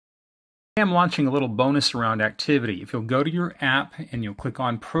I'm launching a little bonus around activity. If you'll go to your app and you'll click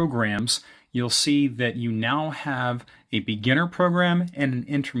on programs, you'll see that you now have a beginner program and an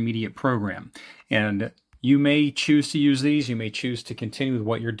intermediate program. And you may choose to use these, you may choose to continue with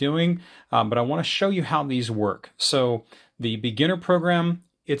what you're doing, but I want to show you how these work. So the beginner program,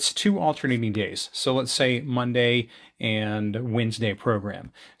 it's 2 alternating days. So let's say Monday and Wednesday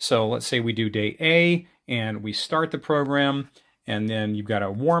program. So let's say we do day A and we start the program, and then you've got a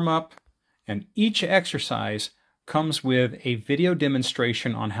warm up. And each exercise comes with a video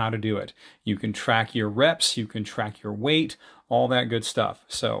demonstration on how to do it. You can track your reps, you can track your weight, all that good stuff.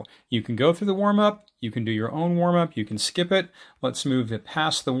 So you can go through the warm-up, you can do your own warm-up, you can skip it. Let's move it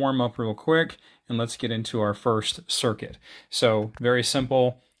past the warm-up real quick, and let's get into our first circuit. So very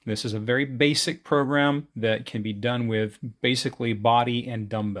simple. This is a very basic program that can be done with basically body and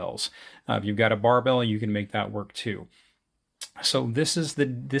dumbbells. If you've got a barbell, you can make that work too. So this is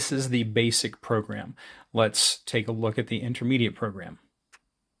the basic program. Let's take a look at the intermediate program.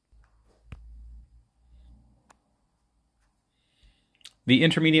 The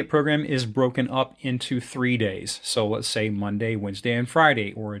intermediate program is broken up into 3 days. So let's say Monday, Wednesday, and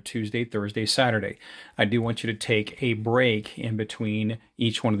Friday, or a Tuesday, Thursday, Saturday. I do want you to take a break in between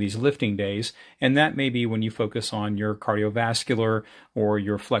each one of these lifting days, and that may be when you focus on your cardiovascular or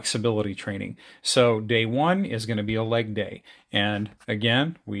your flexibility training. So day 1 is going to be a leg day. And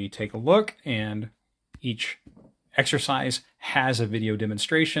again, we take a look, and each exercise has a video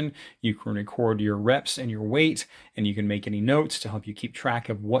demonstration. You can record your reps and your weight, and you can make any notes to help you keep track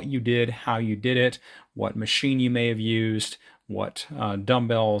of what you did, how you did it, what machine you may have used, what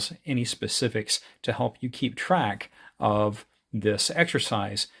dumbbells, any specifics to help you keep track of this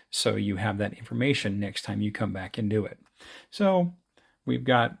exercise so you have that information next time you come back and do it. So we've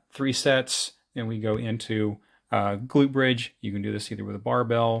got 3 sets, and we go into glute bridge. You can do this either with a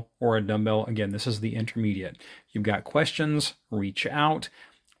barbell or a dumbbell. Again, this is the intermediate. If you've got questions, reach out.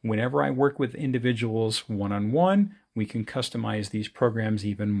 Whenever I work with individuals one-on-one, we can customize these programs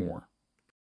even more.